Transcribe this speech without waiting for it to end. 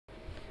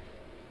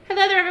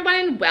Hello there, everyone,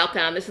 and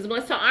welcome. This is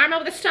Melissa Armo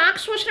with the Stock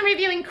Swoosh, and I'm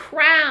reviewing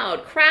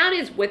Crwd. Crwd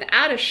is,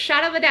 without a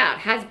shadow of a doubt,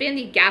 has been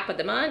the gap of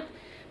the month.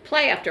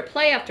 Play after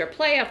play after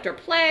play after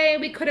play.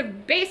 We could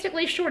have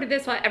basically shorted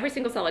this every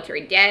single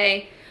solitary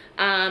day.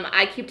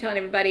 I keep telling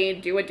everybody,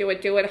 do it, do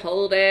it, do it,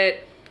 hold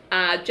it.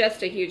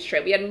 Just a huge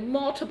trade. We had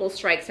multiple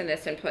strikes in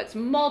this inputs,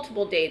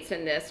 multiple dates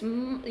in this,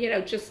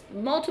 just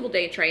multiple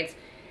day trades.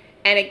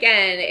 And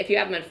again, if you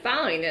haven't been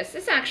following this,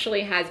 this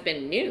actually has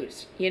been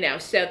news,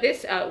 so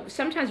this,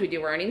 sometimes we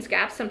do earnings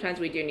gaps, sometimes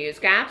we do news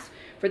gaps.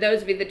 For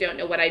those of you that don't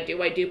know what I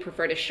do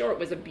prefer to short. It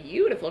was a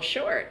beautiful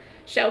short.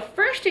 So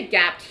first it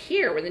gapped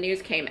here when the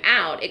news came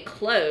out. It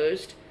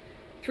closed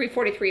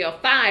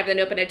 343.05, then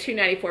opened at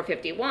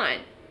 294.51.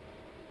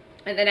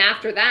 And then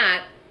after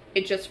that,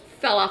 it just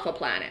fell off a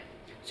planet.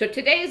 So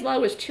today's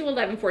low was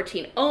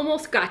 211.14,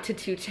 almost got to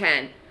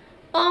 210.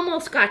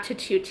 Almost got to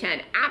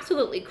 210.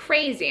 Absolutely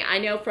crazy. I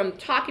know from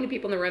talking to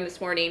people in the room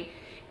this morning,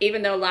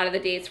 even though a lot of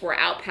the dates were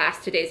out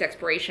past today's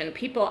expiration,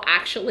 people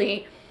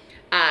actually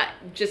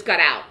just got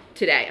out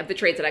today of the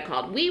trades that I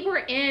called. We were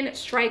in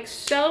strikes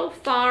so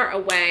far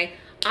away.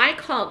 I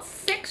called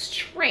 6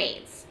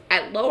 trades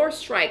at lower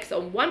strikes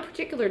on one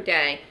particular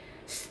day,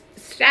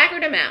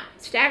 staggered them out,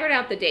 staggered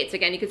out the dates.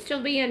 Again, you could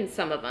still be in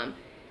some of them.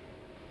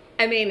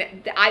 I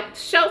mean, I'm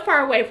so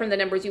far away from the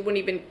numbers you couldn't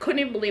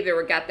even believe they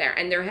got there,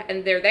 and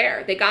they're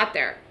there. They got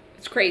there.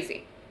 It's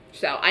crazy.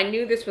 So I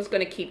knew this was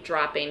going to keep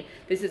dropping.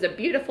 This is a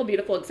beautiful,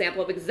 beautiful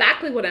example of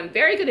exactly what I'm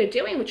very good at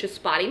doing, which is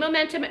spotting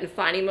momentum and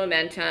finding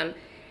momentum.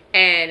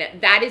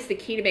 And that is the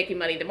key to making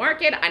money in the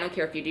market. I don't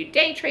care if you do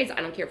day trades. I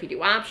don't care if you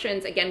do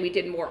options. Again, we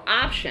did more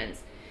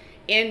options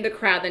in the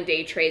Crwd than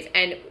day trades.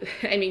 And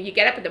I mean, you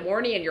get up in the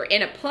morning and you're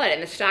in a put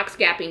and the stock's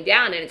gapping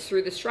down and it's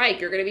through the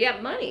strike. You're going to be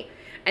up money.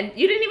 And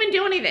you didn't even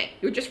do anything.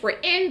 You just were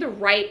in the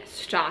right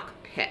stock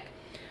pick.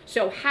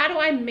 So how do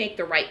I make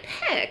the right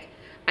pick?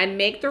 I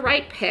make the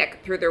right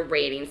pick through the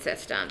rating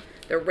system.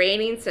 The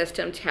rating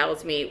system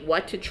tells me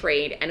what to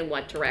trade and in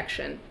what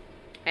direction.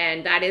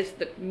 And that is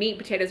the meat and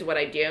potatoes of what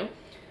I do.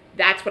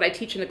 That's what I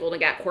teach in the Golden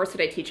Gap course that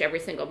I teach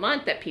every single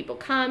month, that people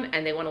come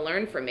and they want to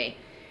learn from me.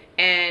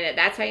 And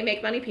that's how you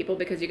make money, people,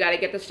 because you got to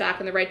get the stock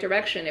in the right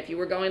direction. If you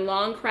were going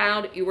long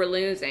Crwd, you were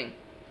losing,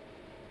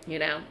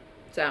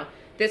 So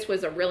this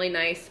was a really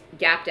nice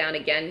gap down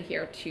again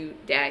here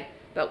today,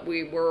 but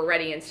we were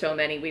already in so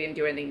many, we didn't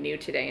do anything new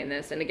today in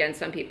this. And again,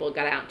 some people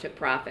got out and took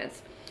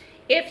profits.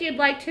 If you'd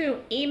like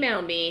to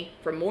email me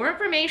for more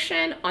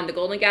information on the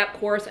Golden Gap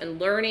course and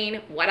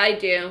learning what I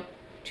do,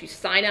 to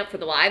sign up for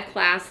the live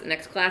class, the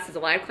next class is a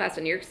live class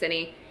in New York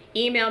City,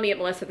 email me at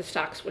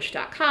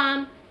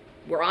melissa@thestockswoosh.com.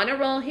 We're on a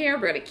roll here.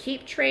 We're going to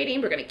keep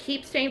trading. We're going to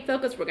keep staying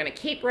focused. We're going to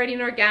keep writing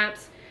our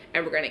gaps.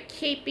 And we're going to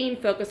keep being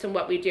focused on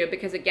what we do,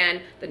 because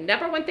again, the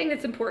number one thing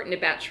that's important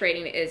about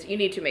trading is you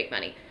need to make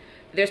money.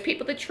 There's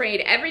people that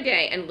trade every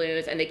day and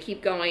lose, and they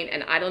keep going,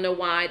 and I don't know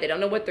why. They don't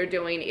know what they're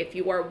doing. If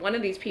you are one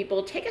of these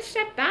people, take a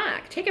step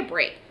back, take a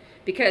break,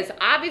 because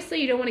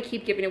obviously you don't want to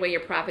keep giving away your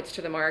profits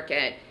to the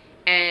market.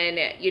 And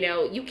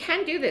you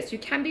can do this. You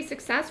can be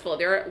successful.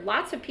 There are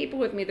lots of people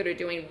with me that are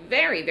doing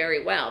very,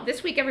 very well.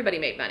 This week, everybody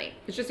made money.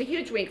 It's just a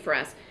huge week for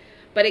us.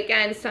 But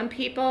again, some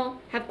people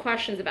have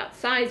questions about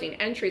sizing,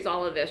 entries,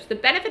 all of this. The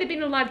benefit of being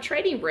in a live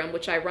trading room,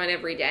 which I run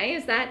every day,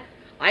 is that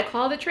I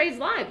call the trades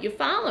live. You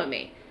follow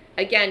me.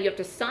 Again, you have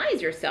to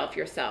size yourself.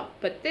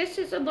 But this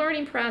is a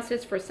learning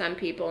process for some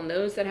people, and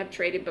those that have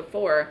traded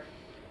before,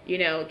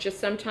 just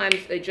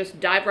sometimes they just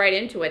dive right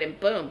into it and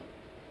boom.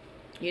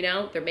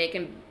 They're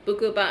making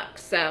buku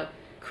bucks. So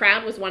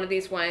Crwd was one of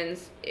these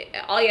ones.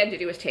 All you had to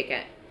do was take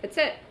it. That's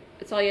it.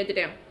 That's all you had to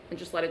do, and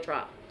just let it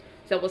drop.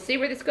 So we'll see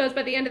where this goes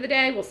by the end of the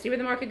day. We'll see where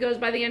the market goes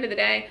by the end of the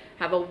day.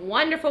 Have a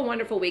wonderful,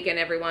 wonderful weekend,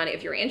 everyone.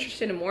 If you're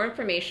interested in more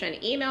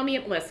information, email me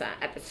at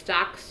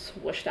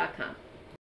melissa@thestockswoosh.com.